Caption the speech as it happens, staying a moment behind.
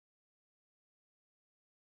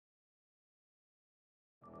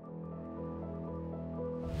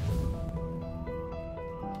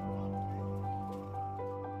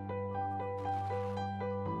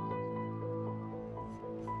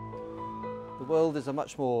The world is a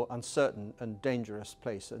much more uncertain and dangerous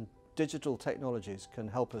place, and digital technologies can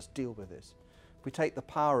help us deal with this. If we take the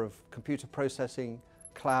power of computer processing,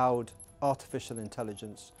 cloud, artificial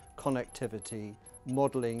intelligence, connectivity,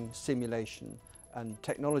 modelling, simulation, and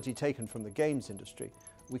technology taken from the games industry,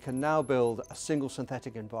 we can now build a single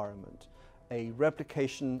synthetic environment, a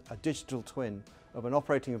replication, a digital twin of an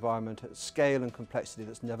operating environment at scale and complexity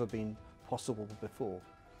that's never been possible before.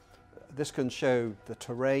 This can show the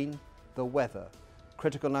terrain, the weather,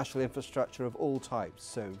 critical national infrastructure of all types,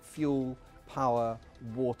 so fuel, power,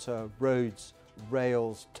 water, roads,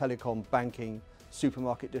 rails, telecom, banking,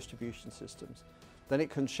 supermarket distribution systems. Then it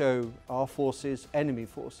can show our forces, enemy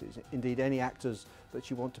forces, indeed any actors that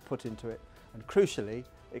you want to put into it. And crucially,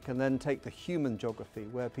 it can then take the human geography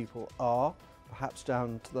where people are, perhaps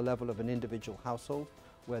down to the level of an individual household,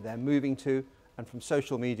 where they're moving to, and from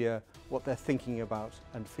social media, what they're thinking about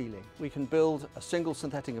and feeling. We can build a single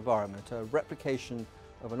synthetic environment, a replication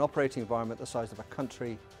of an operating environment the size of a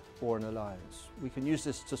country or an alliance. We can use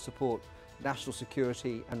this to support national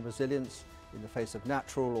security and resilience in the face of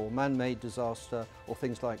natural or man-made disaster or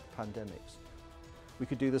things like pandemics. We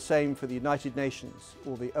could do the same for the United Nations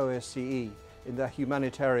or the SSE in their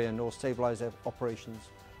humanitarian or stabilising operations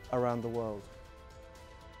around the world.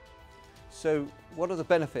 So what are the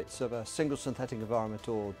benefits of a single synthetic environment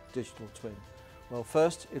or digital twin? Well,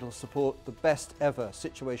 first, it'll support the best ever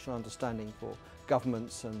situational understanding for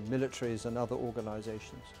governments and militaries and other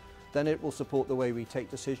organisations. Then it will support the way we take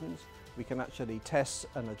decisions. We can actually test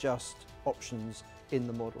and adjust options in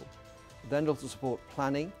the model. Then it'll support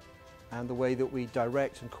planning and the way that we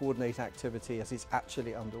direct and coordinate activity as it's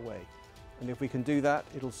actually underway. And if we can do that,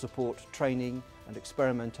 it'll support training and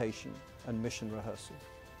experimentation and mission rehearsal.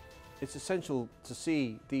 It's essential to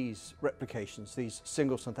see these replications, these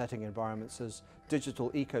single synthetic environments, as digital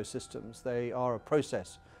ecosystems. They are a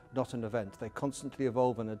process, not an event. They constantly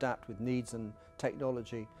evolve and adapt with needs and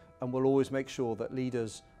technology, and will always make sure that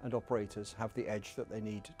leaders and operators have the edge that they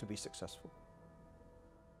need to be successful.